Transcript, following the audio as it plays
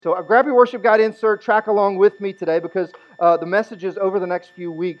So grab your worship guide insert, track along with me today because the message is over the next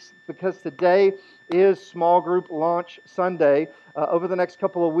few weeks because today is small group launch Sunday. Over the next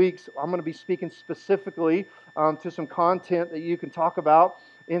couple of weeks, I'm going to be speaking specifically to some content that you can talk about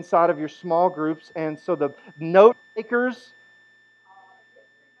inside of your small groups. And so the note takers,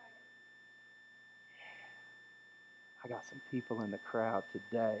 I got some people in the crowd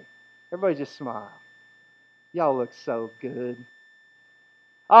today. Everybody just smile. Y'all look so good.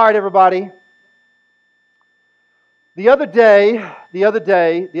 All right, everybody. The other day,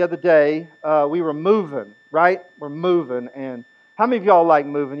 we were moving, right? We're moving, and how many of y'all like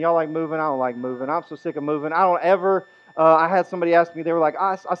moving? Y'all like moving? I don't like moving. I'm so sick of moving. I had somebody ask me, they were like,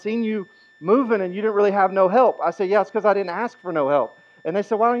 I seen you moving and you didn't really have no help. I said, yeah, it's because I didn't ask for no help. And they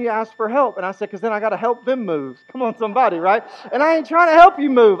said, why don't you ask for help? And I said, because then I got to help them move. Come on, somebody, right? And I ain't trying to help you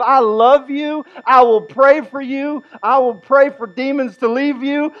move. I love you. I will pray for you. I will pray for demons to leave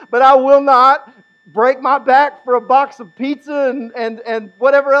you, but I will not break my back for a box of pizza and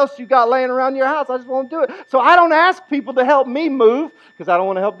whatever else you got laying around your house. I just won't do it. So I don't ask people to help me move because I don't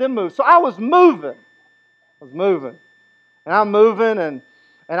want to help them move. So I was moving. And I'm moving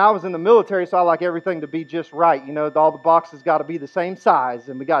and I was in the military, so I like everything to be just right. You know, all the boxes got to be the same size.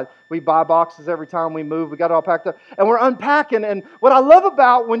 And we buy boxes every time we move. We got it all packed up. And we're unpacking. And what I love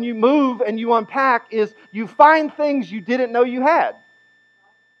about when you move and you unpack is you find things you didn't know you had.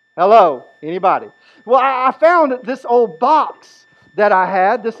 Hello? Anybody? Well, I found this old box that I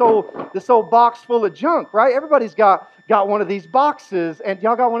had, this old box full of junk, right? Everybody's got one of these boxes, and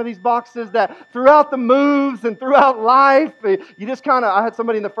y'all got one of these boxes that throughout the moves and throughout life, you just I had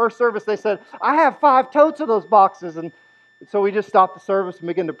somebody in the first service, they said, I have 5 totes of those boxes, and so we just stopped the service and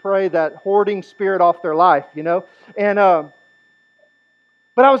began to pray that hoarding spirit off their life, you know? And, but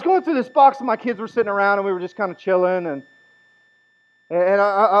I was going through this box, and my kids were sitting around, and we were just kind of chilling, and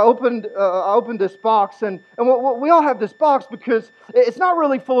I opened this box, and we all have this box because it's not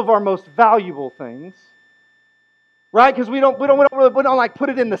really full of our most valuable things, right? Because we don't like put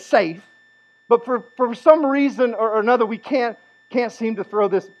it in the safe, but for some reason or another we can't seem to throw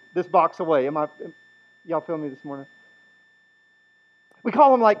this box away. Y'all feel me this morning? We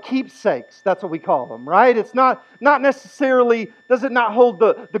call them like keepsakes. That's what we call them, right? It's not necessarily, does it not hold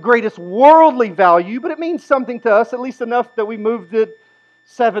the greatest worldly value, but it means something to us, at least enough that we moved it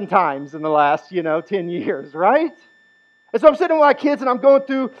 7 times in the last, 10 years, right? And so I'm sitting with my kids and I'm going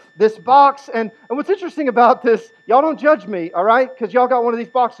through this box. And what's interesting about this, y'all don't judge me, all right? Because y'all got one of these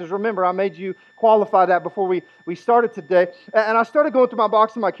boxes. Remember, I made you qualify that before we started today. And I started going through my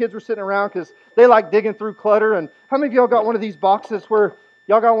box and my kids were sitting around because they like digging through clutter. And how many of y'all got one of these boxes where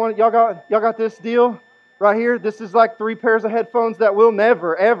y'all got this deal right here? This is like 3 pairs of headphones that will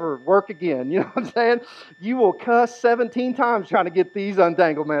never, ever work again. You know what I'm saying? You will cuss 17 times trying to get these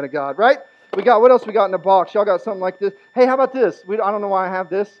untangled, man of God, right? What else we got in the box? Y'all got something like this. Hey, how about this? I don't know why I have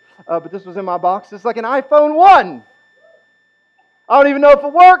this, but this was in my box. It's like an iPhone 1. I don't even know if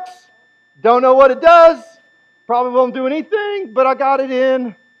it works. Don't know what it does. Probably won't do anything, but I got it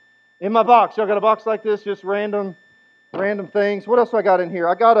in my box. Y'all got a box like this? Just random things. What else do I got in here?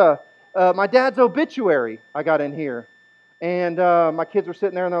 I got my dad's obituary I got in here. And my kids were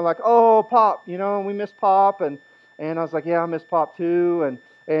sitting there and they're like, oh, Pop, we miss Pop. And I was like, yeah, I miss Pop too. And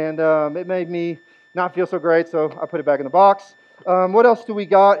it made me not feel so great, so I put it back in the box. What else do we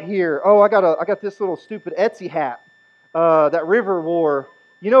got here? Oh, I got this little stupid Etsy hat that River wore.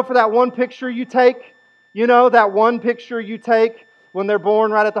 For that one picture you take, that one picture you take when they're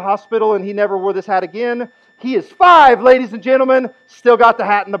born right at the hospital and he never wore this hat again. He is 5, ladies and gentlemen, still got the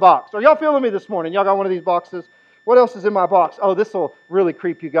hat in the box. Are y'all feeling me this morning? Y'all got one of these boxes? What else is in my box? Oh, this will really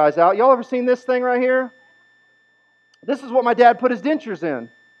creep you guys out. Y'all ever seen this thing right here? This is what my dad put his dentures in.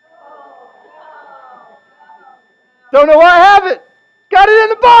 Don't know why I have it. Got it in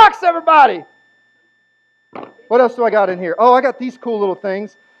the box, everybody. What else do I got in here? Oh, I got these cool little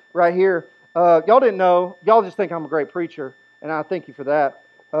things right here. Y'all didn't know. Y'all just think I'm a great preacher, and I thank you for that.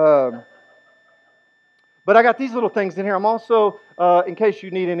 But I got these little things in here. I'm also, in case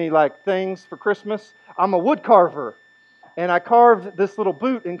you need any things for Christmas, I'm a wood carver. And I carved this little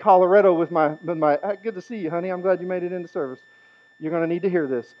boot in Colorado with my good to see you, honey. I'm glad you made it into service. You're going to need to hear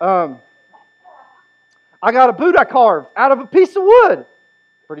this. I got a boot I carved out of a piece of wood.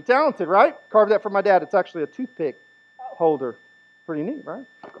 Pretty talented, right? Carved that for my dad. It's actually a toothpick holder. Pretty neat, right?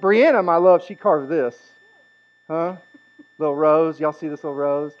 Brianna, my love, she carved this. Huh? Little rose. Y'all see this little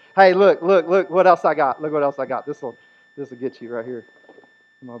rose? Hey, look. What else I got? Look what else I got. This will get you right here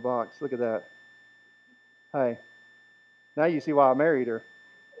in my box. Look at that. Hey. Now you see why I married her.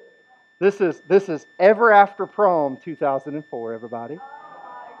 This is Ever After Prom 2004, everybody.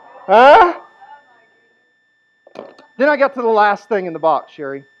 Huh? Then I got to the last thing in the box,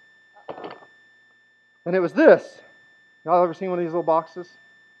 Sherry. And it was this. Y'all ever seen one of these little boxes?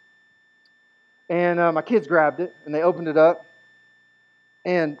 And my kids grabbed it and they opened it up.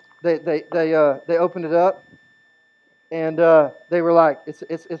 And they opened it up. And they were like,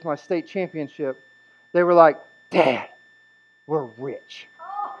 it's my state championship. They were like, Dad, we're rich.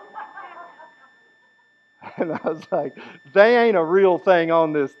 And I was like, they ain't a real thing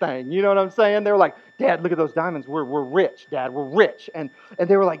on this thing. You know what I'm saying? They were like, Dad, look at those diamonds. We're rich, Dad. We're rich. And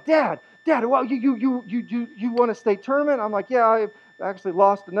they were like, Dad, well, you won a state tournament? I'm like, yeah, I actually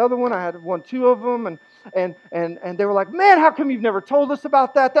lost another one. I had won 2 of them. And they were like, man, how come you've never told us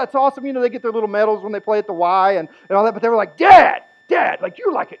about that? That's awesome. You know, they get their little medals when they play at the Y and all that. But they were like, Dad, like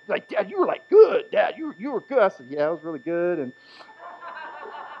you're like Dad, you were like good, Dad. You were good. I said, yeah, I was really good.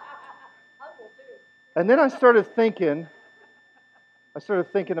 And then I started thinking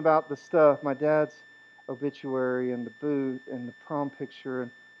about the stuff, my dad's obituary and the boot and the prom picture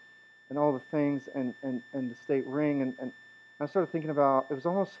and all the things and the state ring. And I started thinking about, it was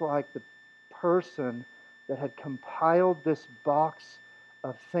almost like the person that had compiled this box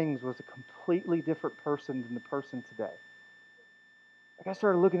of things was a completely different person than the person today. Like I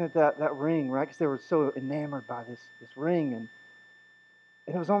started looking at that ring, right? Because they were so enamored by this ring. And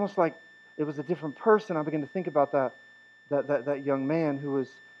it was almost like it was a different person. I began to think about that young man who was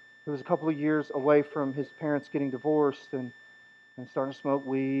a couple of years away from his parents getting divorced and starting to smoke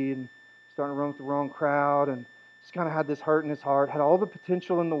weed and starting to run with the wrong crowd and just kind of had this hurt in his heart, had all the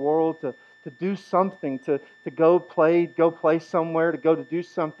potential in the world to do something, to go play somewhere, to go to do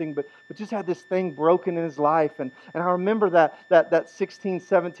something, but just had this thing broken in his life. And I remember that 16,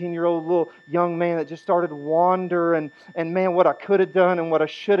 17-year-old little young man that just started to wander and man, what I could have done and what I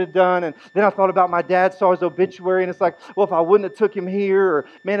should have done. And then I thought about my dad, saw his obituary, and it's like, well, if I wouldn't have took him here, or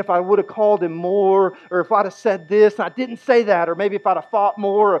man, if I would have called him more, or if I'd have said this, and I didn't say that, or maybe if I'd have fought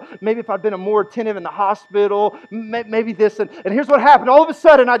more, or maybe if I'd been more attentive in the hospital, maybe this. And here's what happened. All of a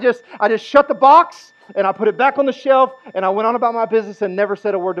sudden, I just shut the box and I put it back on the shelf and I went on about my business and never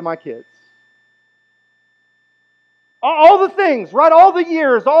said a word to my kids. All the things, right? All the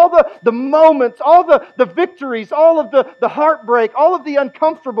years, all the moments, all the victories, all of the heartbreak, all of the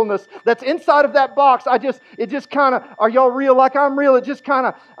uncomfortableness that's inside of that box. It just kind of, are y'all real like I'm real? It just kind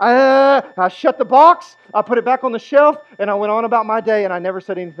of, I shut the box, I put it back on the shelf, and I went on about my day and I never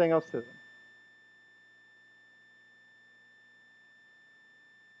said anything else to them.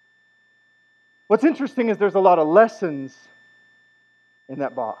 What's interesting is there's a lot of lessons in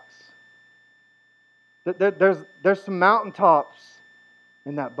that box. There's some mountaintops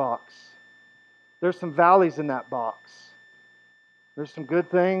in that box. There's some valleys in that box. There's some good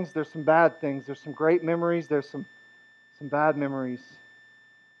things. There's some bad things. There's some great memories. There's some bad memories.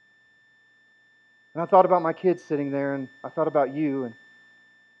 And I thought about my kids sitting there, and I thought about you,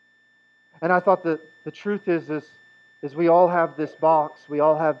 and I thought that the truth is we all have this box. We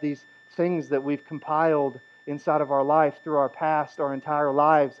all have these things that we've compiled inside of our life through our past, our entire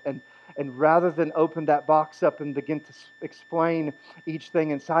lives. And rather than open that box up and begin to explain each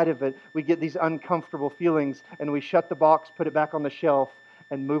thing inside of it, we get these uncomfortable feelings and we shut the box, put it back on the shelf,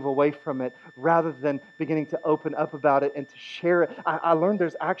 and move away from it rather than beginning to open up about it and to share it. I learned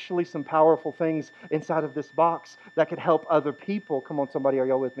there's actually some powerful things inside of this box that could help other people. Come on, somebody, are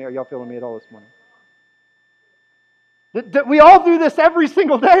y'all with me? Are y'all feeling me at all this morning? We all do this every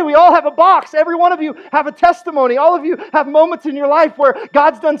single day. We all have a box. Every one of you have a testimony. All of you have moments in your life where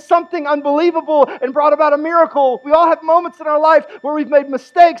God's done something unbelievable and brought about a miracle. We all have moments in our life where we've made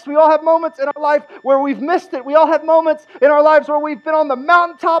mistakes. We all have moments in our life where we've missed it. We all have moments in our lives where we've been on the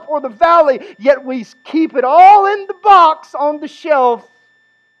mountaintop or the valley, yet we keep it all in the box on the shelf,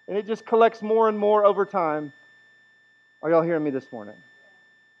 and it just collects more and more over time. Are y'all hearing me this morning?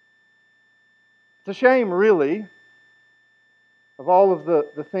 It's a shame, really, of all of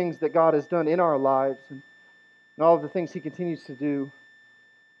the things that God has done in our lives and all of the things He continues to do.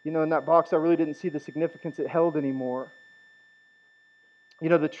 You know, in that box, I really didn't see the significance it held anymore. You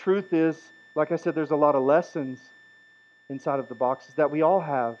know, the truth is, like I said, there's a lot of lessons inside of the boxes that we all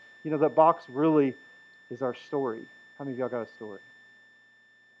have. You know, that box really is our story. How many of y'all got a story?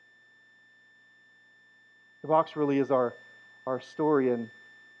 The box really is our story. And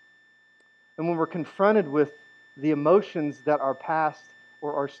when we're confronted with the emotions that our past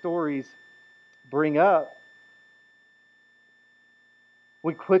or our stories bring up,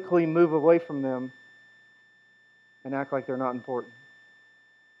 we quickly move away from them and act like they're not important.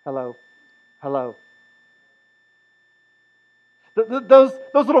 Hello. Those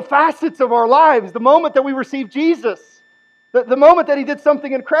little facets of our lives, the moment that we receive Jesus, The moment that He did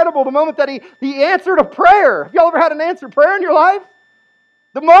something incredible, the moment that He answered a prayer. Have y'all ever had an answered prayer in your life?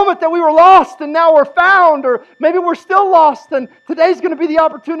 The moment that we were lost and now we're found, or maybe we're still lost and today's going to be the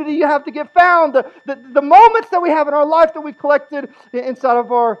opportunity you have to get found. The moments that we have in our life that we've collected inside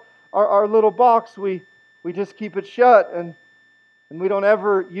of our little box, we just keep it shut and we don't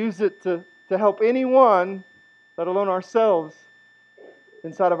ever use it to help anyone, let alone ourselves,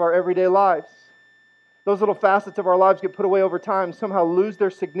 inside of our everyday lives. Those little facets of our lives get put away over time, somehow lose their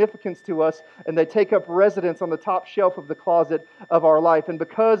significance to us, and they take up residence on the top shelf of the closet of our life. And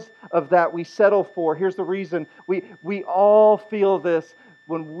because of that, we settle for, here's the reason, we all feel this.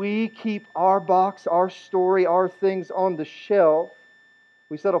 When we keep our box, our story, our things on the shelf,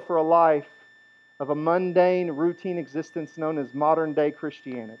 we settle for a life of a mundane, routine existence known as modern-day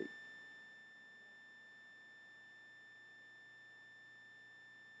Christianity.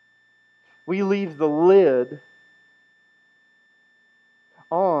 We leave the lid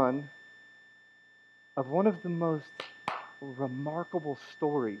on of one of the most remarkable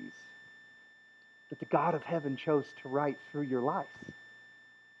stories that the God of heaven chose to write through your life.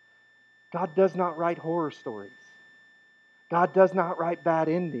 God does not write horror stories. God does not write bad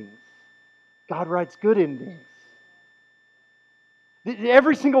endings. God writes good endings.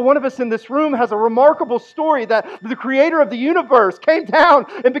 Every single one of us in this room has a remarkable story that the Creator of the universe came down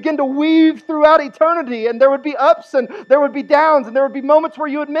and began to weave throughout eternity. And there would be ups and there would be downs and there would be moments where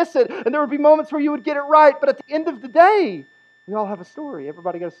you would miss it and there would be moments where you would get it right. But at the end of the day, we all have a story.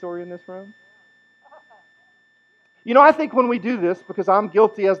 Everybody got a story in this room? You know, I think when we do this, because I'm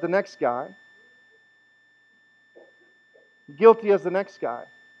guilty as the next guy, guilty as the next guy.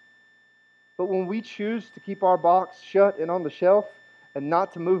 But when we choose to keep our box shut and on the shelf, and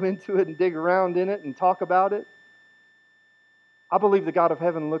not to move into it and dig around in it and talk about it, I believe the God of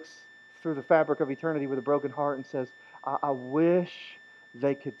heaven looks through the fabric of eternity with a broken heart and says, I wish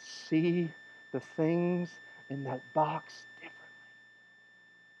they could see the things in that box differently.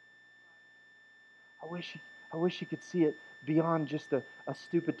 I wish you could see it beyond just a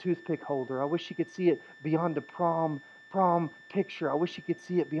stupid toothpick holder. I wish you could see it beyond a prom picture. I wish you could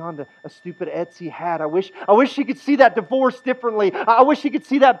see it beyond a stupid Etsy hat. I wish you could see that divorce differently. I wish you could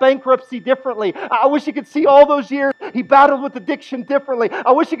see that bankruptcy differently. I wish you could see all those years he battled with addiction differently.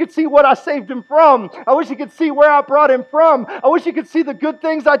 I wish you could see what I saved him from. I wish you could see where I brought him from. I wish you could see the good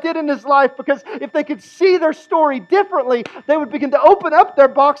things I did in his life, because if they could see their story differently, they would begin to open up their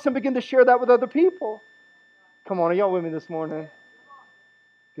box and begin to share that with other people. Come on, are y'all with me this morning?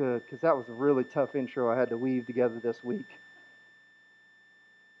 Good, because that was a really tough intro I had to weave together this week.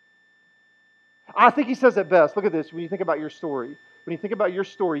 I think he says it best. Look at this. When you think about your story,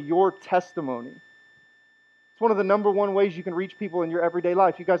 your testimony, it's one of the number one ways you can reach people in your everyday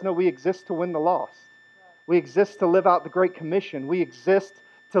life. You guys know we exist to win the lost. We exist to live out the Great Commission. We exist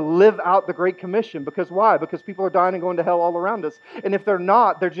to live out the Great Commission. Because why? Because people are dying and going to hell all around us. And if they're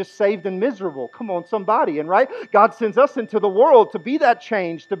not, they're just saved and miserable. Come on, somebody. And right? God sends us into the world to be that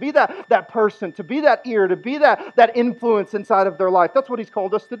change, to be that person, to be that ear, to be that influence inside of their life. That's what He's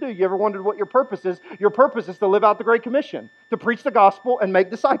called us to do. You ever wondered what your purpose is? Your purpose is to live out the Great Commission, to preach the gospel and make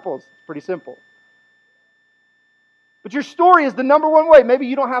disciples. It's pretty simple. But your story is the number one way. Maybe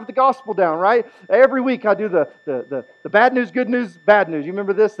you don't have the gospel down, right? Every week I do the bad news, good news, bad news. You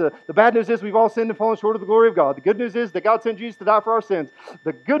remember this? The bad news is we've all sinned and fallen short of the glory of God. The good news is that God sent Jesus to die for our sins.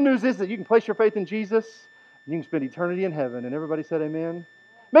 The good news is that you can place your faith in Jesus and you can spend eternity in heaven. And everybody said amen?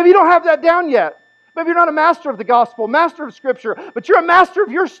 Maybe you don't have that down yet. Maybe you're not a master of the gospel, master of Scripture, but you're a master of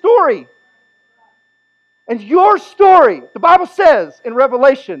your story. And your story, the Bible says in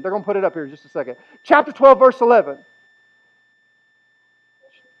Revelation, they're going to put it up here in just a second, chapter 12, verse 11,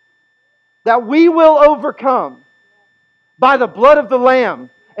 that we will overcome by the blood of the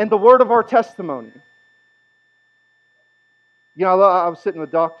Lamb and the word of our testimony. You know, I was sitting with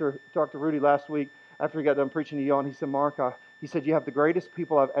Dr. Rudy last week after he got done preaching to y'all, and he said, Mark, he said, you have the greatest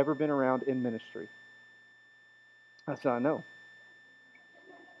people I've ever been around in ministry. I said, I know.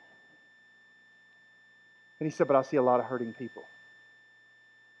 And he said, but I see a lot of hurting people.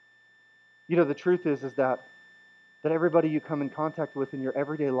 You know, the truth is that everybody you come in contact with in your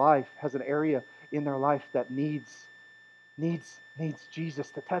everyday life has an area in their life that needs Jesus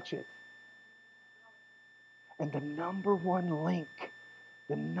to touch it. And the number one link,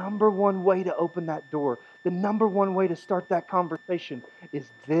 the number one way to open that door, the number one way to start that conversation is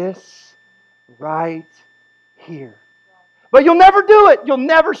this right here. But you'll never do it. You'll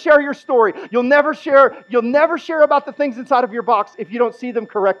never share your story. You'll never share about the things inside of your box if you don't see them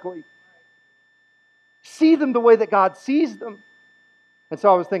correctly. See them the way that God sees them. And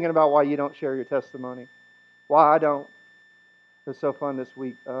so I was thinking about why you don't share your testimony. Why I don't. was so fun this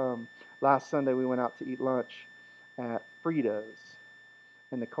week. Last Sunday we went out to eat lunch at Frida's,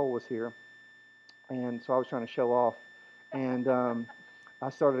 and Nicole was here, and so I was trying to show off, and I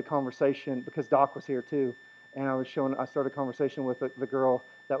started a conversation because Doc was here too, and I started a conversation with the girl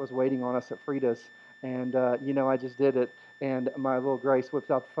that was waiting on us at Frida's, and I just did it, and my little Grace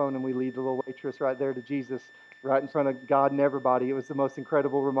whips out the phone, and we lead the little waitress right there to Jesus, right in front of God and everybody. It was the most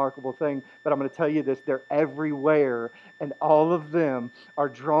incredible, remarkable thing. But I'm going to tell you this, they're everywhere, and all of them are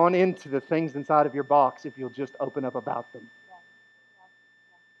drawn into the things inside of your box if you'll just open up about them.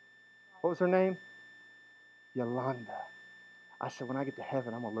 What was her name? Yolanda. I said, when I get to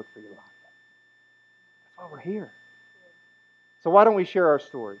heaven, I'm going to look for Yolanda. That's why we're here. So why don't we share our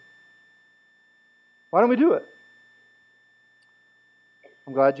story? Why don't we do it?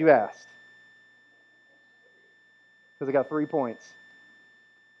 I'm glad you asked. Because I got 3 points.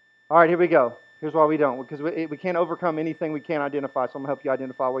 All right, here we go. Here's why we don't. Because we can't overcome anything we can't identify. So I'm going to help you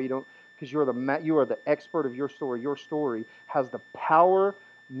identify why you don't. Because you are the expert of your story. Your story has the power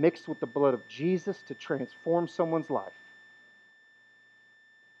mixed with the blood of Jesus to transform someone's life.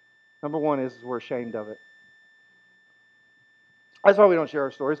 Number one is we're ashamed of it. That's why we don't share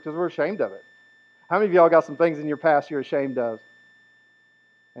our stories, because we're ashamed of it. How many of y'all got some things in your past you're ashamed of?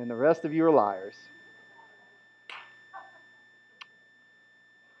 And the rest of you are liars.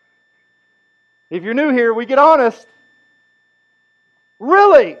 If you're new here, we get honest.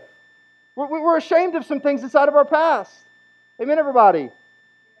 Really? We're ashamed of some things inside of our past. Amen, everybody?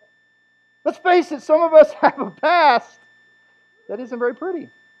 Let's face it, some of us have a past that isn't very pretty.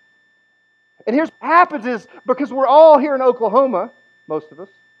 And here's what happens is, because we're all here in Oklahoma, most of us.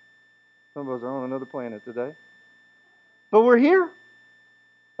 Some of us are on another planet today. But we're here,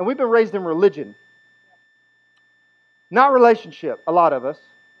 and we've been raised in religion. Not relationship, a lot of us.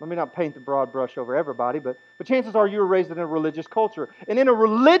 Let me not paint the broad brush over everybody, but chances are you were raised in a religious culture. And in a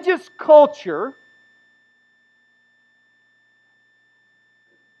religious culture,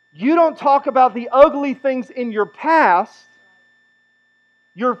 you don't talk about the ugly things in your past.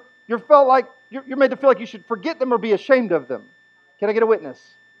 You're made to feel like you should forget them or be ashamed of them. Can I get a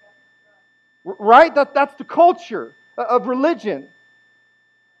witness? Right? That's the culture of religion.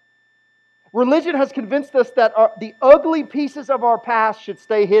 Religion has convinced us that the ugly pieces of our past should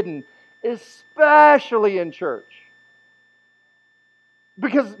stay hidden, especially in church.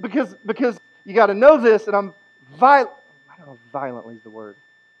 Because you got to know this, and I don't know if violently is the word.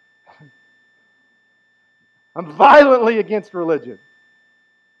 I'm violently against religion.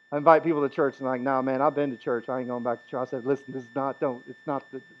 I invite people to church and they're like, nah, man, I've been to church. I ain't going back to church. I said, listen,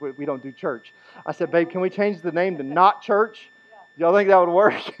 we don't do church. I said, babe, can we change the name to not church? Y'all think that would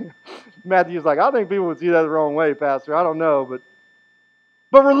work? Matthew's like, I think people would see that the wrong way, Pastor. I don't know.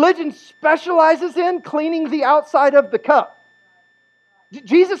 But religion specializes in cleaning the outside of the cup.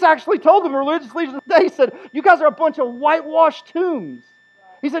 Jesus actually told the religious leaders of the day, he said, you guys are a bunch of whitewashed tombs.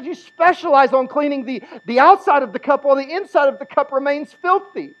 He said, you specialize on cleaning the outside of the cup while the inside of the cup remains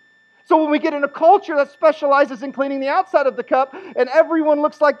filthy. So when we get in a culture that specializes in cleaning the outside of the cup and everyone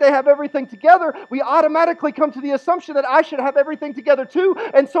looks like they have everything together, we automatically come to the assumption that I should have everything together too.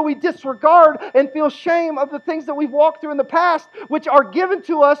 And so we disregard and feel shame of the things that we've walked through in the past, which are given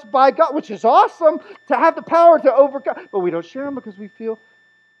to us by God, which is awesome to have the power to overcome. But we don't share them because we feel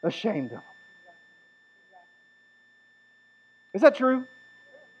ashamed of them. Is that true?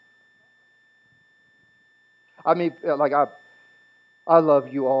 I mean, I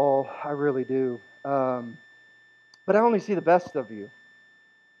love you all. I really do. But I only see the best of you.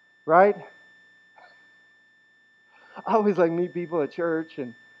 Right? I always meet people at church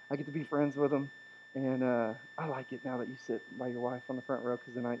and I get to be friends with them. And I like it now that you sit by your wife on the front row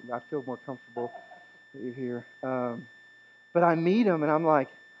because then I feel more comfortable that you're here. But I meet them and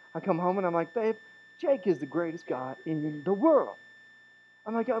I come home and I'm like, babe, Jake is the greatest guy in the world.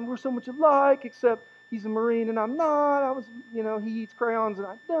 I'm like, we're so much alike except he's a Marine and I'm not. He eats crayons and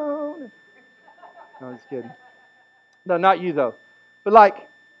I don't. No, I'm just kidding. No, not you though. But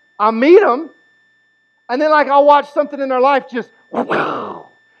I meet them and then I'll watch something in their life just, wow.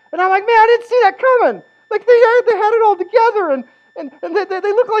 And I'm like, man, I didn't see that coming. They had it all together and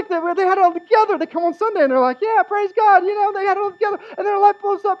they look like they had it all together. They come on Sunday and they're like, yeah, praise God, they had it all together. And their life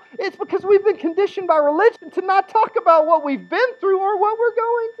blows up. It's because we've been conditioned by religion to not talk about what we've been through or what we're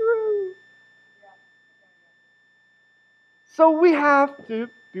going through. So we have to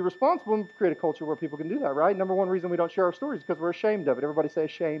be responsible and create a culture where people can do that, right? Number one reason we don't share our stories is because we're ashamed of it. Everybody say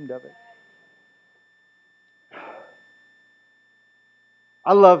ashamed of it.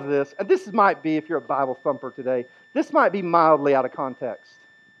 I love this. And this might be, if you're a Bible thumper today, this might be mildly out of context.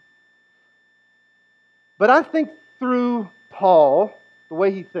 But I think through Paul, the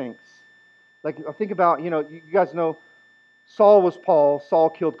way he thinks. Like, I think about, you guys know Saul was Paul. Saul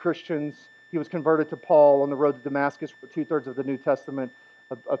killed Christians. He was converted to Paul on the road to Damascus for 2/3 of the New Testament,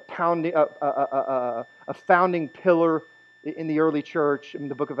 a founding pillar in the early church, in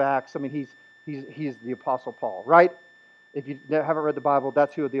the book of Acts. I mean, he's the Apostle Paul, right? If you haven't read the Bible,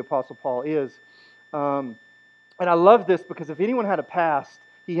 that's who the Apostle Paul is. And I love this because if anyone had a past,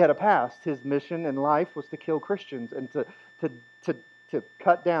 he had a past. His mission in life was to kill Christians and to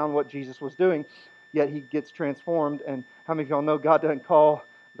cut down what Jesus was doing. Yet he gets transformed. And how many of y'all know God doesn't call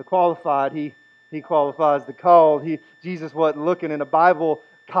the qualified? He qualifies the called. Jesus wasn't looking in a Bible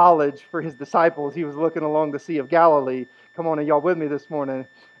college for his disciples. He was looking along the Sea of Galilee. Come on, are y'all with me this morning?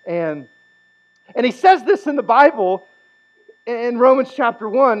 And he says this in the Bible. In Romans chapter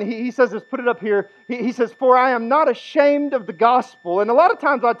 1, he says this, put it up here. He says, "For I am not ashamed of the gospel." And a lot of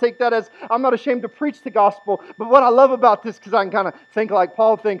times I take that as, I'm not ashamed to preach the gospel. But what I love about this, because I can kind of think like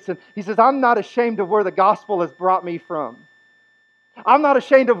Paul thinks, and he says, I'm not ashamed of where the gospel has brought me from. I'm not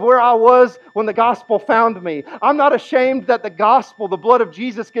ashamed of where I was when the gospel found me. I'm not ashamed that the gospel, the blood of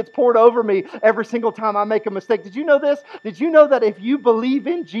Jesus, gets poured over me every single time I make a mistake. Did you know this? Did you know that if you believe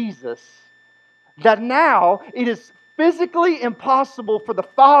in Jesus, that now it is physically impossible for the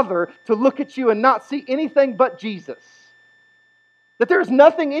Father to look at you and not see anything but Jesus? That there's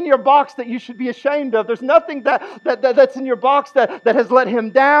nothing in your box that you should be ashamed of. There's nothing that's in your box that has let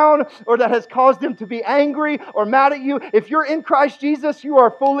Him down or that has caused Him to be angry or mad at you. If you're in Christ Jesus, you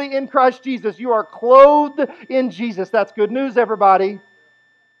are fully in Christ Jesus. You are clothed in Jesus. That's good news, everybody.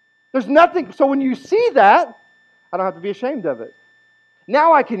 There's nothing. So when you see that, I don't have to be ashamed of it.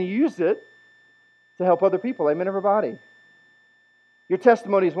 Now I can use it to help other people. Amen, everybody? Your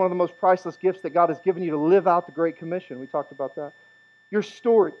testimony is one of the most priceless gifts that God has given you to live out the Great Commission. We talked about that. Your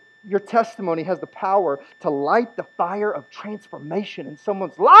story, your testimony has the power to light the fire of transformation in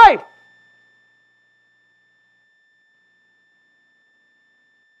someone's life.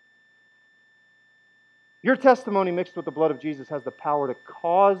 Your testimony mixed with the blood of Jesus has the power to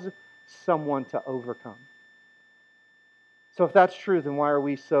cause someone to overcome. So if that's true, then why are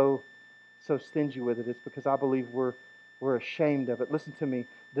we so stingy with it? It's because I believe we're ashamed of it. Listen to me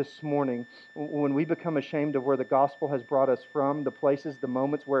this morning. When we become ashamed of where the gospel has brought us from, the places, the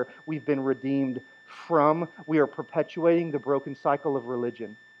moments where we've been redeemed from, we are perpetuating the broken cycle of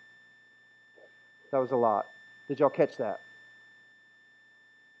religion. That was a lot. Did y'all catch that?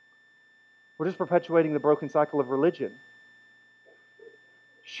 We're just perpetuating the broken cycle of religion.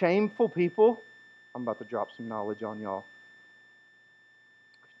 Shameful people. I'm about to drop some knowledge on y'all.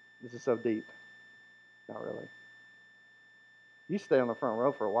 This is so deep. Not really. You stay on the front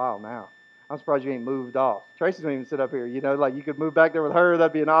row for a while now. I'm surprised you ain't moved off. Tracy's going to even sit up here. You know, like you could move back there with her.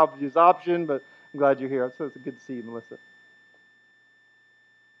 That'd be an obvious option, but I'm glad you're here. So it's good to see you, Melissa.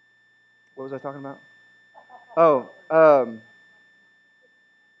 What was I talking about? Oh,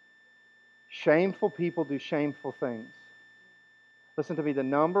 shameful people do shameful things. Listen to me. The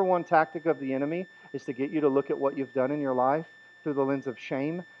number one tactic of the enemy is to get you to look at what you've done in your life through the lens of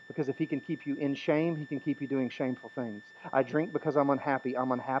shame, because if he can keep you in shame, he can keep you doing shameful things. I drink because I'm unhappy.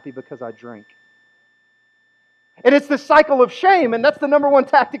 I'm unhappy because I drink. And it's this cycle of shame, and that's the number one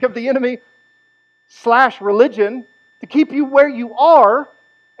tactic of the enemy / religion, to keep you where you are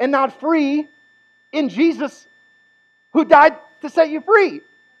and not free in Jesus who died to set you free.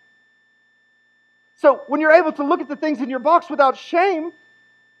 So when you're able to look at the things in your box without shame,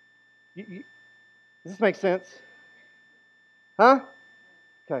 does this make sense? Huh?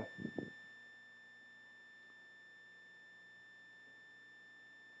 Okay.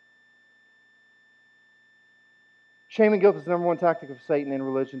 Shame and guilt is the number one tactic of Satan in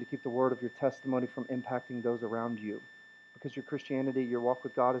religion to keep the word of your testimony from impacting those around you. Because your Christianity, your walk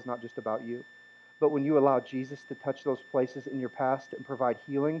with God is not just about you. But when you allow Jesus to touch those places in your past and provide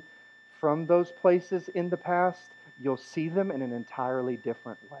healing from those places in the past, you'll see them in an entirely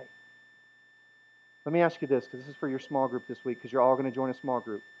different way. Let me ask you this, because this is for your small group this week, because you're all going to join a small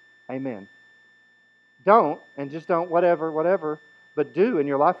group. Amen. Don't, and just don't, whatever, but do, and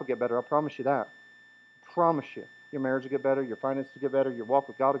your life will get better. I promise you that. I promise you. Your marriage will get better, your finances will get better, your walk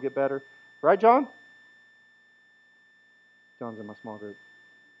with God will get better. Right, John? John's in my small group.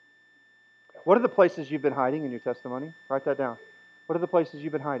 What are the places you've been hiding in your testimony? Write that down. What are the places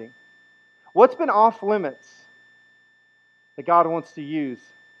you've been hiding? What's been off limits that God wants to use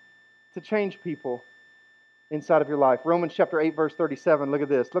to change people inside of your life? Romans chapter 8, verse 37. Look at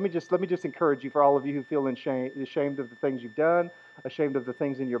this. Let me just encourage you, for all of you who feel ashamed of the things you've done, ashamed of the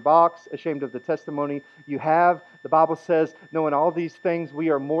things in your box, ashamed of the testimony you have. The Bible says, knowing all these things, we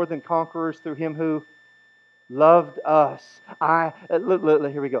are more than conquerors through Him who loved us.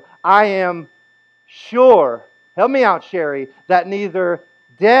 Here we go. I am sure, help me out, Sherry, that neither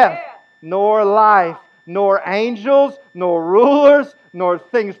death nor life, nor angels, nor rulers, nor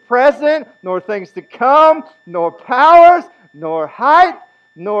things present, nor things to come, nor powers, nor height,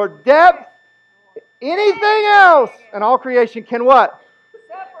 nor depth, anything else, and all creation can what?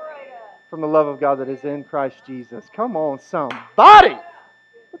 Separate us from the love of God that is in Christ Jesus. Come on, somebody.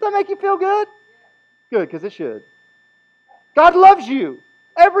 Does that make you feel good? Good, because it should. God loves you.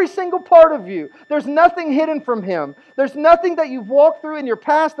 Every single part of you. There's nothing hidden from Him. There's nothing that you've walked through in your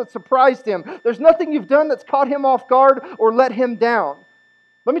past that surprised Him. There's nothing you've done that's caught Him off guard or let Him down.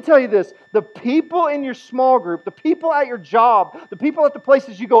 Let me tell you this. The people in your small group, the people at your job, the people at the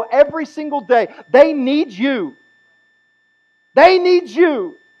places you go every single day, they need you. They need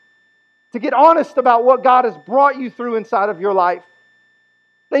you to get honest about what God has brought you through inside of your life.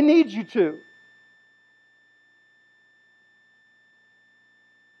 They need you to.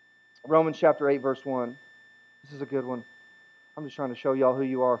 Romans chapter 8, verse 1. This is a good one. I'm just trying to show y'all who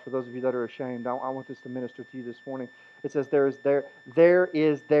you are. For those of you that are ashamed, I want this to minister to you this morning. It says, there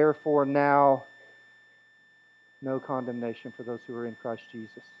is therefore now no condemnation for those who are in Christ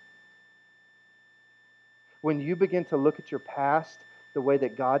Jesus. When you begin to look at your past the way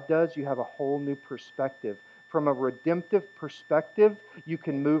that God does, you have a whole new perspective. From a redemptive perspective, you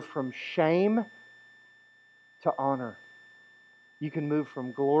can move from shame to honor. You can move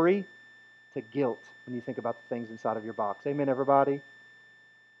from glory to guilt when you think about the things inside of your box. Amen, everybody?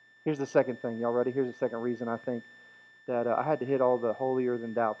 Here's the second thing. Y'all ready? Here's the second reason I think that I had to hit all the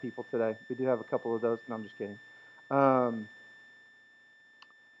holier-than-thou people today. We do have a couple of those. No, I'm just kidding.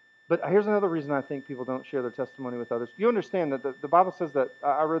 But here's another reason I think people don't share their testimony with others. You understand that the Bible says that,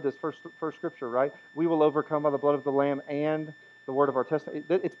 I read this first scripture, right? We will overcome by the blood of the Lamb and the word of our testimony.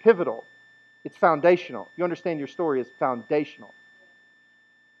 It's pivotal. It's foundational. You understand your story is foundational.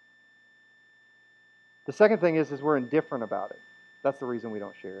 The second thing is we're indifferent about it. That's the reason we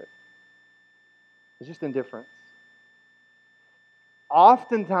don't share it. It's just indifference.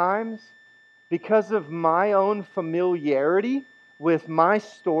 Oftentimes, because of my own familiarity with my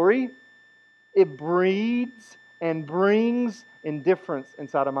story, it breeds and brings indifference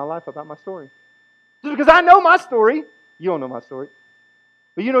inside of my life about my story. Just because I know my story, you don't know my story,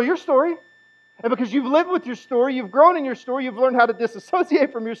 but you know your story. And because you've lived with your story, you've grown in your story, you've learned how to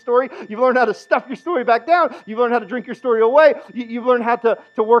disassociate from your story, you've learned how to stuff your story back down, you've learned how to drink your story away, you've learned how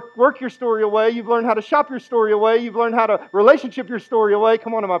to work your story away, you've learned how to shop your story away, you've learned how to relationship your story away.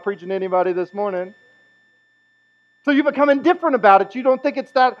 Come on, am I preaching to anybody this morning? So you become indifferent about it. You don't think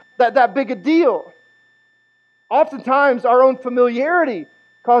it's that big a deal. Oftentimes, our own familiarity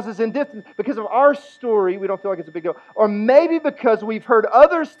causes indifference. Because of our story, we don't feel like it's a big deal. Or maybe because we've heard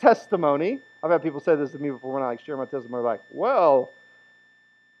others' testimony. I've had people say this to me before when I share my testimony. Like, well,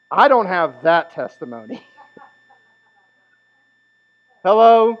 I don't have that testimony.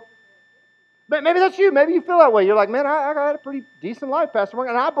 Hello? But maybe that's you. Maybe you feel that way. You're like, man, I had a pretty decent life, Pastor Mark.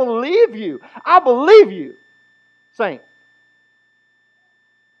 And I believe you. I believe you, saint.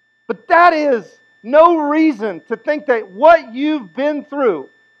 But that is no reason to think that what you've been through,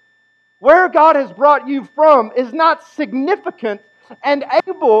 where God has brought you from, is not significant and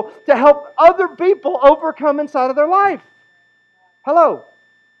able to help other people overcome inside of their life. Hello.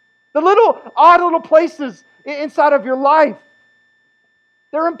 The odd little places inside of your life,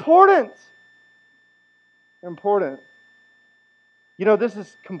 they're important. They're important. You know, this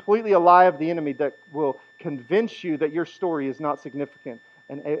is completely a lie of the enemy that will convince you that your story is not significant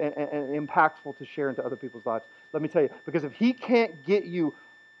and impactful to share into other people's lives. Let me tell you, because if he can't get you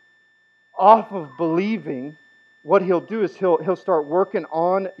off of believing, what he'll do is he'll start working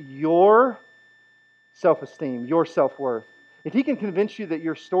on your self-esteem, your self-worth. If he can convince you that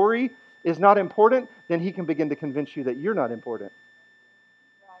your story is not important, then he can begin to convince you that you're not important.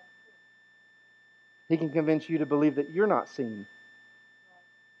 He can convince you to believe that you're not seen.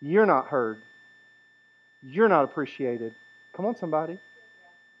 You're not heard. You're not appreciated. Come on, somebody.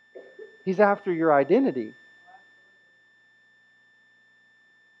 He's after your identity.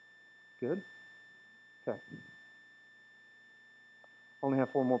 Good? Okay. Only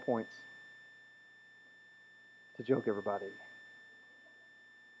have 4 more points. It's a joke, everybody.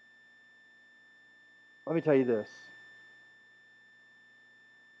 Let me tell you this.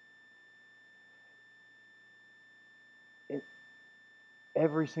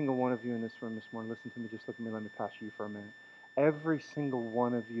 Every single one of you in this room this morning, listen to me, just look at me, let me pass you for a minute. Every single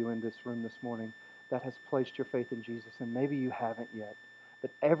one of you in this room this morning that has placed your faith in Jesus, and maybe you haven't yet, but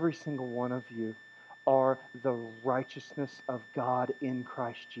every single one of you are the righteousness of God in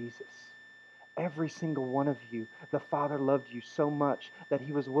Christ Jesus. Every single one of you, the Father loved you so much that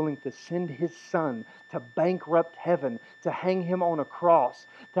He was willing to send His Son to bankrupt heaven, to hang Him on a cross,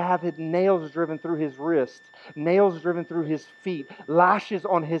 to have His nails driven through His wrists, nails driven through His feet, lashes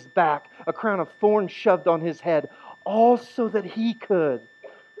on His back, a crown of thorns shoved on His head, all so that He could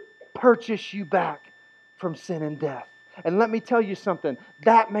purchase you back from sin and death. And let me tell you something,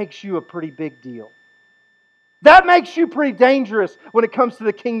 that makes you a pretty big deal. That makes you pretty dangerous when it comes to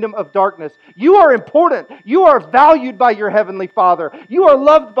the kingdom of darkness. You are important. You are valued by your Heavenly Father. You are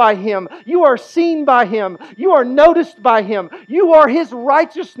loved by Him. You are seen by Him. You are noticed by Him. You are His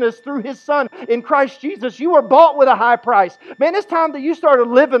righteousness through His Son in Christ Jesus. You are bought with a high price. Man, it's time that you started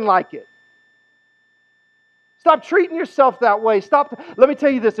living like it. Stop treating yourself that way. Stop. Let me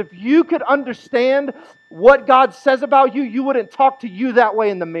tell you this. If you could understand what God says about you, you wouldn't talk to you that way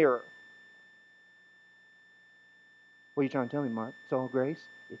in the mirror. What are you trying to tell me, Mark? It's all grace?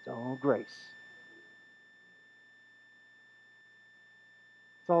 It's all grace.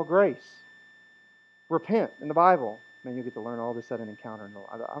 It's all grace. Repent in the Bible. Man, you'll get to learn all this at an encounter.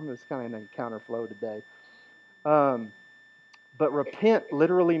 I'm just kind of in an encounter flow today. But repent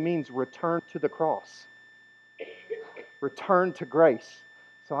literally means return to the cross. Return to grace.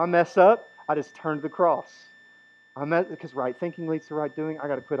 So I mess up, I just turn to the cross. Because right thinking leads to right doing. I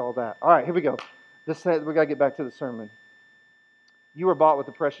got to quit all that. All right, here we go. We got to get back to the sermon. You are bought with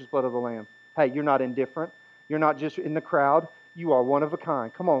the precious blood of the Lamb. Hey, you're not indifferent. You're not just in the crowd. You are one of a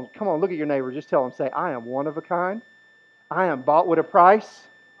kind. Come on, look at your neighbor. Just tell him, say, I am one of a kind. I am bought with a price.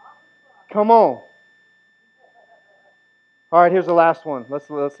 Come on. All right, here's the last one. Let's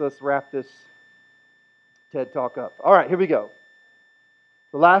wrap this TED Talk up. All right, here we go.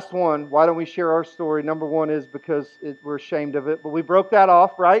 The last one, why don't we share our story? Number one is because we're ashamed of it. But we broke that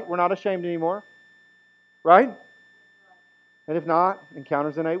off, right? We're not ashamed anymore. Right? And if not,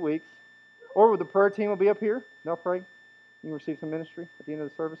 encounters in 8 weeks. Or the prayer team will be up here. They'll pray. You can receive some ministry at the end of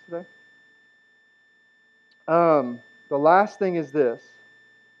the service today. The last thing is this.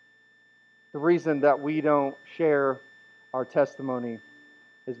 The reason that we don't share our testimony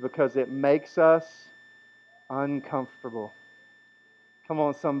is because it makes us uncomfortable. Come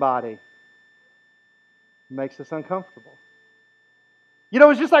on, somebody. It makes us uncomfortable. You know,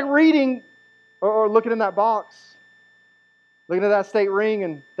 it's just like reading or looking in that box. Looking at that state ring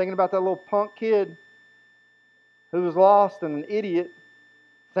and thinking about that little punk kid who was lost and an idiot.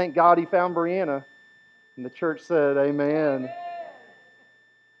 Thank God he found Brianna. And the church said, amen.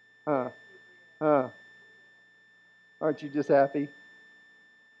 Aren't you just happy?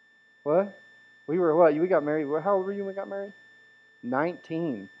 What? We were what? We got married. How old were you when we got married?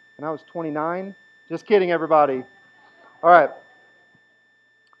 19. And I was 29. Just kidding, everybody. All right.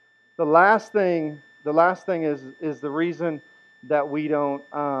 The last thing is the reason that we don't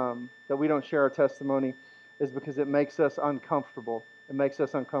share our testimony is because it makes us uncomfortable. It makes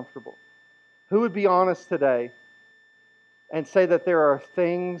us uncomfortable. Who would be honest today and say that there are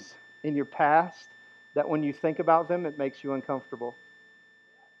things in your past that when you think about them, it makes you uncomfortable?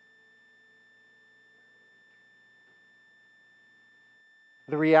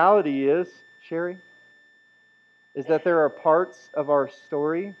 The reality is, Sherry, is that there are parts of our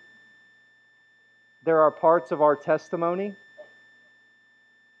story, there are parts of our testimony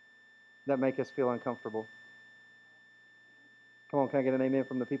that make us feel uncomfortable. Come on, can I get an amen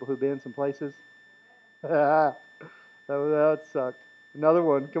from the people who've been some places? that sucked. Another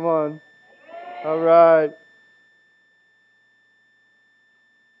one, come on. All right.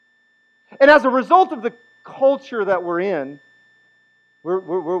 And as a result of the culture that we're in,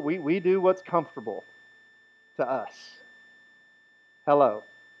 we do what's comfortable to us. Hello.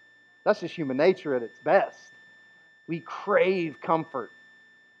 That's just human nature at its best. We crave comfort.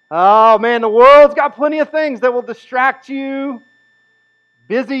 Oh man, the world's got plenty of things that will distract you,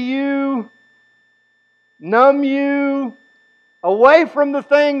 busy you, numb you, away from the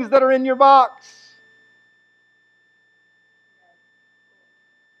things that are in your box.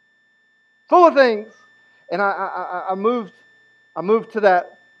 Full of things. And I moved to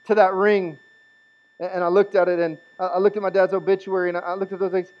that ring, and I looked at it, and I looked at my dad's obituary, and I looked at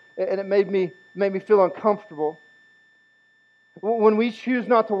those things, and it made me feel uncomfortable. When we choose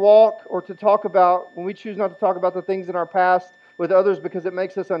not to walk or to talk about, when we choose not to talk about the things in our past with others because it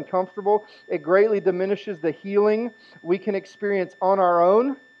makes us uncomfortable, it greatly diminishes the healing we can experience on our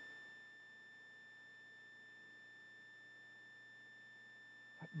own.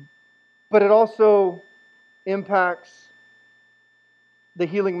 But it also impacts the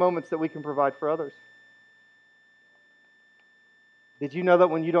healing moments that we can provide for others. Did you know that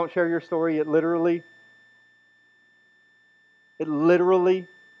when you don't share your story, it literally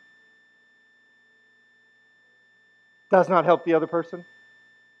Does not help the other person.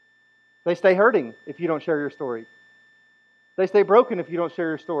 They stay hurting if you don't share your story. They stay broken if you don't share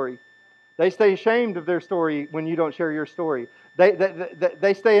your story. They stay ashamed of their story when you don't share your story.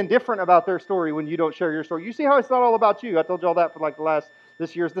 They stay indifferent about their story when you don't share your story. You see how it's not all about you. I told you all that for like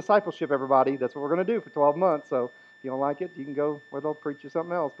this year's discipleship, everybody. That's what we're going to do for 12 months. So if you don't like it, you can go where they'll preach you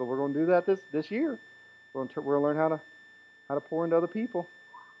something else. But we're going to do that this year. We're going to learn how to pour into other people.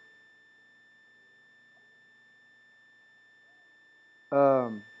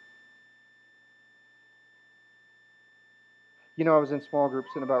 I was in small groups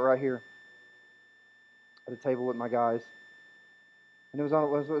in about right here at a table with my guys, and it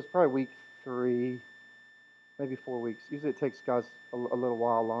was probably week 3, maybe 4 weeks. Usually it takes guys a little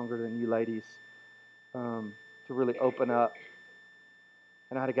while longer than you ladies to really open up.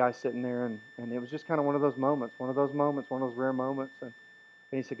 And I had a guy sitting there, and it was just kind of one of those rare moments. And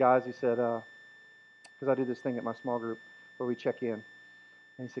he said, guys, he said, because I do this thing at my small group where we check in. And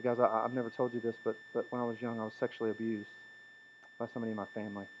he said, guys, I've never told you this, but when I was young, I was sexually abused by somebody in my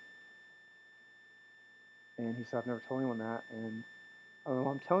family. And he said, I've never told anyone that. And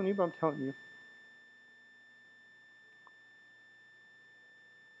I'm telling you, but I'm telling you.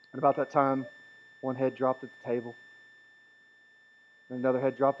 And about that time, one head dropped at the table. And another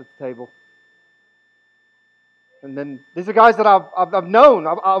head dropped at the table. And then these are guys that I've known,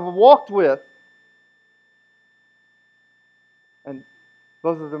 I've walked with. And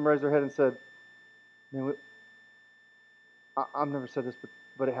both of them raised their head and said, man, I've never said this,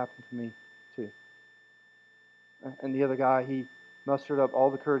 but it happened to me too. And the other guy, he mustered up all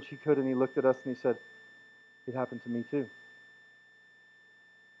the courage he could, and he looked at us and he said, it happened to me too.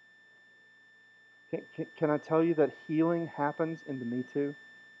 Can I tell you that healing happens in the Me Too?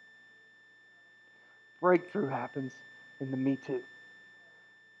 Breakthrough happens in the Me Too.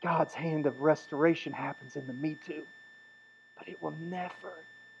 God's hand of restoration happens in the Me Too. But it will never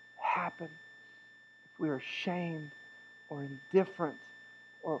happen if we are ashamed or indifferent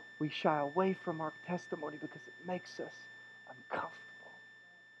or we shy away from our testimony because it makes us uncomfortable.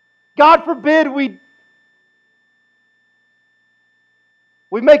 God forbid we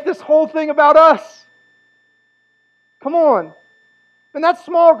make this whole thing about us. Come on. And that's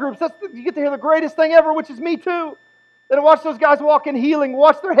small groups. You get to hear the greatest thing ever, which is Me Too. Then watch those guys walk in healing.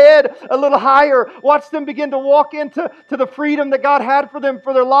 Watch their head a little higher. Watch them begin to walk into the freedom that God had for them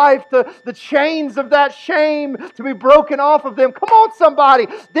for their life. The chains of that shame to be broken off of them. Come on, somebody.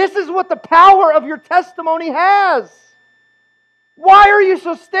 This is what the power of your testimony has. Why are you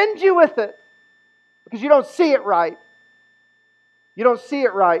so stingy with it? Because you don't see it right. You don't see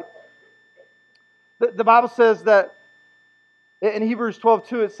it right. The Bible says that in Hebrews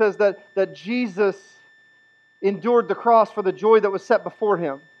 12:2 it says that Jesus endured the cross for the joy that was set before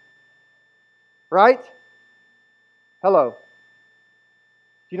Him. Right? Hello.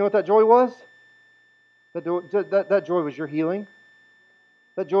 Do you know what that joy was? That joy was your healing.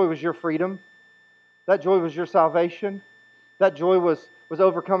 That joy was your freedom. That joy was your salvation. That joy was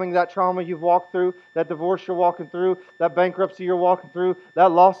overcoming that trauma you've walked through, that divorce you're walking through, that bankruptcy you're walking through,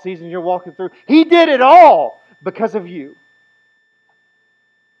 that lost season you're walking through. He did it all because of you.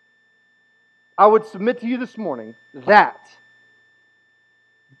 I would submit to you this morning that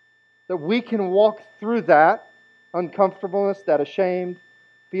we can walk through that uncomfortableness, that ashamed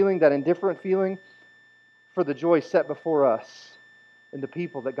feeling, that indifferent feeling for the joy set before us and the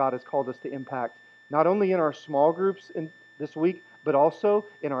people that God has called us to impact, not only in our small groups this week, but also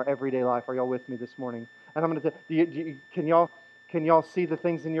in our everyday life. Are y'all with me this morning? And I'm going to can y'all see the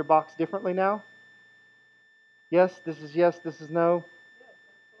things in your box differently now? Yes, this is no.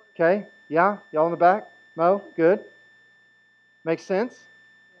 Okay, yeah, y'all in the back? Mo, good. Makes sense?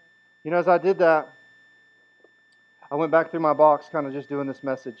 As I did that, I went back through my box kind of just doing this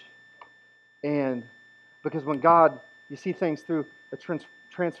message. And because when God, you see things through a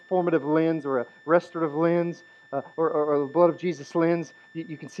transformative lens or a restorative lens or the blood of Jesus lens,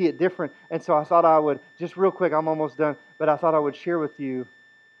 you can see it different. And so I thought I would, just real quick, I'm almost done, but I thought I would share with you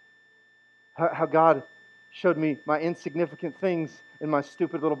how God showed me my insignificant things in my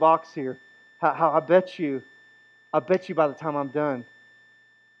stupid little box here. How I bet you by the time I'm done,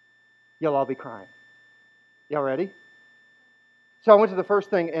 you'll all be crying. Y'all ready? So I went to the first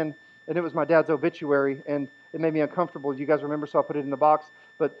thing, and it was my dad's obituary, and it made me uncomfortable. You guys remember, so I put it in the box.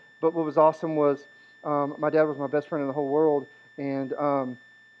 But what was awesome was my dad was my best friend in the whole world, and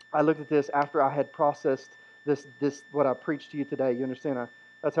I looked at this after I had processed this what I preached to you today. You understand?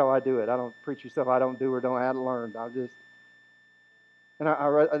 That's how I do it. I don't preach you stuff I don't do or don't add learned. I just I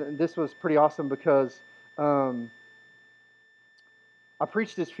read. This was pretty awesome because I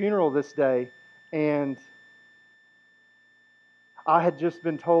preached his funeral this day, and I had just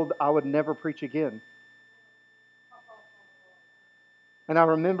been told I would never preach again. And I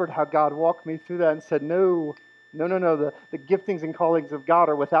remembered how God walked me through that and said, no, no, no, no. The giftings and callings of God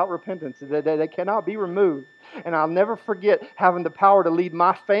are without repentance. They cannot be removed. And I'll never forget having the power to lead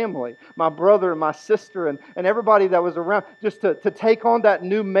my family, my brother and my sister and everybody that was around, just to take on that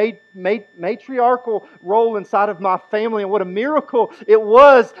new matriarchal role inside of my family. And what a miracle it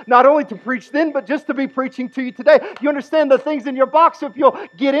was, not only to preach then, but just to be preaching to you today. You understand the things in your box. If you'll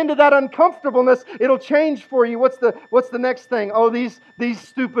get into that uncomfortableness, it'll change for you. What's the next thing? Oh, these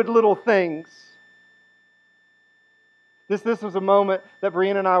stupid little things. This was a moment that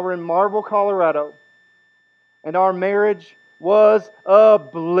Brianna and I were in Marble, Colorado, and our marriage was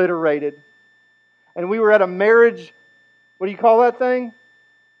obliterated. And we were at a marriage, what do you call that thing?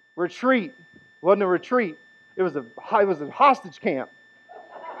 Retreat. It wasn't a retreat. It was a hostage camp.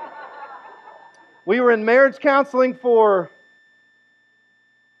 We were in marriage counseling for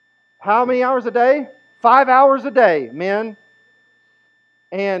how many hours a day? 5 hours a day, men.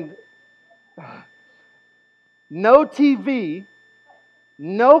 And no TV,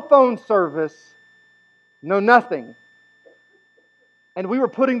 no phone service, no nothing. And we were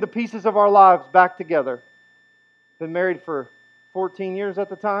putting the pieces of our lives back together. Been married for 14 years at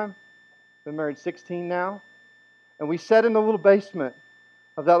the time. Been married 16 now. And we sat in the little basement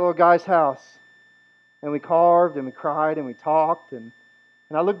of that little guy's house. And we carved and we cried and we talked. And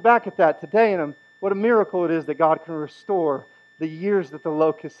I look back at that today and what a miracle it is that God can restore the years that the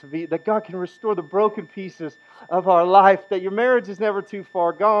locusts have eaten, that God can restore the broken pieces of our life, that your marriage is never too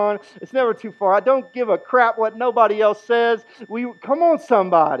far gone. It's never too far. I don't give a crap what nobody else says. Come on,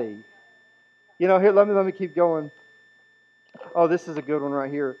 somebody. You know, here, let me keep going. Oh, this is a good one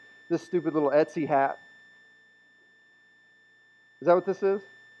right here. This stupid little Etsy hat. Is that what this is?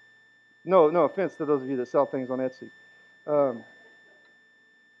 No offense to those of you that sell things on Etsy.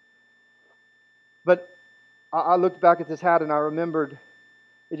 But I looked back at this hat and I remembered,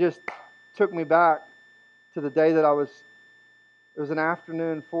 it just took me back to the day that it was an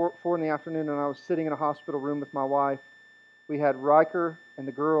afternoon, 4 in the afternoon, and I was sitting in a hospital room with my wife. We had Riker and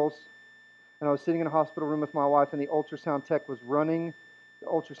the girls, and I was sitting in a hospital room with my wife, and the ultrasound tech was running the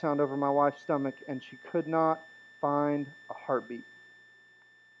ultrasound over my wife's stomach, and she could not find a heartbeat.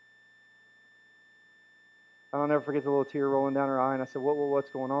 I'll never forget the little tear rolling down her eye, and I said, what's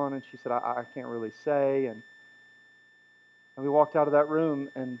going on? And she said, I can't really say. And we walked out of that room,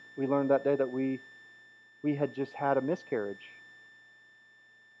 and we learned that day that we had just had a miscarriage.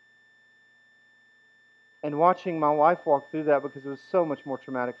 And watching my wife walk through that, because it was so much more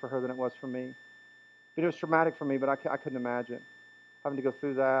traumatic for her than it was for me. It was traumatic for me, but I couldn't imagine having to go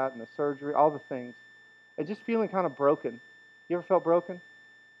through that and the surgery, all the things. And just feeling kind of broken. You ever felt broken?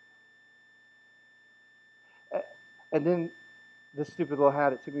 And then this stupid little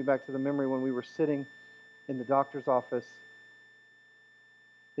hat, it took me back to the memory when we were sitting in the doctor's office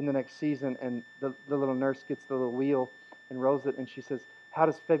in the next season, and the little nurse gets the little wheel and rolls it, and she says, how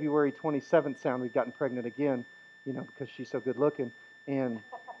does February 27th sound? We've gotten pregnant again, because she's so good looking. And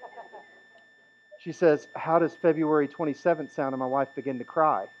she says, how does February 27th sound? And my wife began to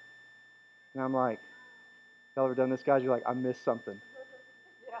cry. And I'm like, y'all ever done this, guys? You're like, I missed something.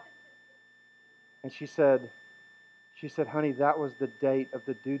 Yeah. And she said, honey, that was the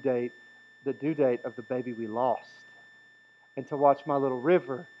due date of the baby we lost. And to watch my little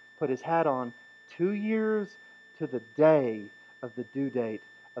River put his hat on 2 years to the day of the due date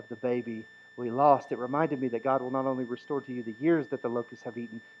of the baby we lost, it reminded me that God will not only restore to you the years that the locusts have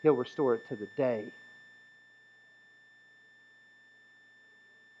eaten, He'll restore it to the day.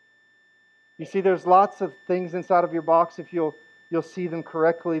 You see, there's lots of things inside of your box. If you'll see them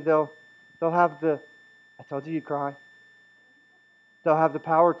correctly, they'll have I told you you'd cry. They'll have the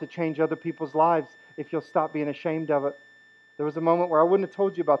power to change other people's lives if you'll stop being ashamed of it. There was a moment where I wouldn't have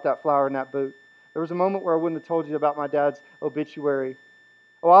told you about that flower in that boot. There was a moment where I wouldn't have told you about my dad's obituary.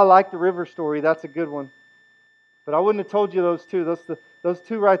 Oh, I like the River story. That's a good one. But I wouldn't have told you those two. Those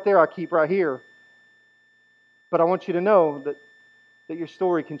two right there I keep right here. But I want you to know that your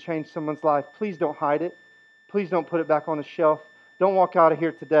story can change someone's life. Please don't hide it. Please don't put it back on a shelf. Don't walk out of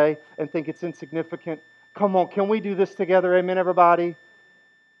here today and think it's insignificant. Come on, can we do this together? Amen, everybody?